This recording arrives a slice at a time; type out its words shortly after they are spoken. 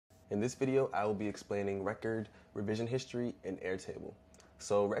In this video, I will be explaining record revision history in Airtable.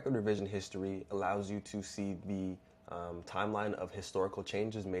 So record revision history allows you to see the timeline of historical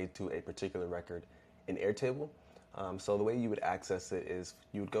changes made to a particular record in Airtable. So the way you would access it is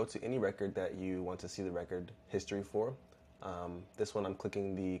you would go to any record that you want to see the record history for. This one I'm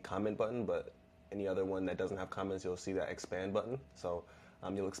clicking the comment button, but any other one that doesn't have comments, you'll see that expand button. So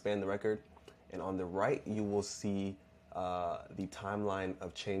you'll expand the record, and on the right you will see the timeline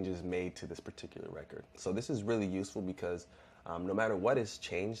of changes made to this particular record. So this is really useful because no matter what is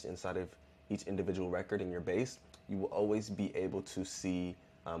changed inside of each individual record in your base, you will always be able to see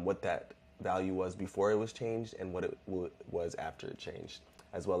what that value was before it was changed and what it was after it changed,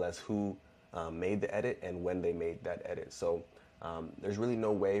 as well as who made the edit and when they made that edit. So there's really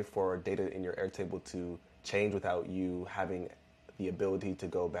no way for data in your Airtable to change without you having the ability to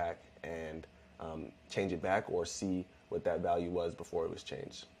go back and change it back or see what that value was before it was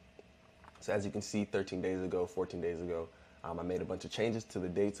changed. So as you can see, 13 days ago, 14 days ago, I made a bunch of changes to the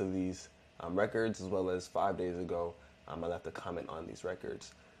dates of these records, as well as 5 days ago, I left a comment on these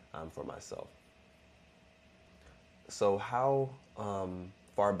records for myself. So how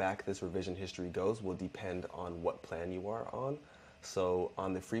far back this revision history goes will depend on what plan you are on. So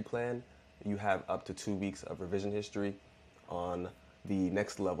on the free plan, you have up to 2 weeks of revision history. On the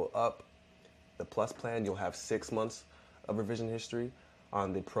next level up, the plus plan, you'll have 6 months of revision history.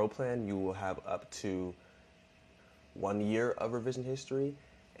 On the pro plan, you will have up to 1 year of revision history.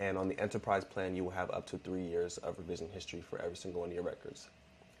 And on the enterprise plan, you will have up to 3 years of revision history for every single one of your records.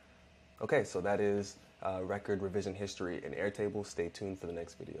 Okay, so that is record revision history in Airtable. Stay tuned for the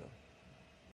next video.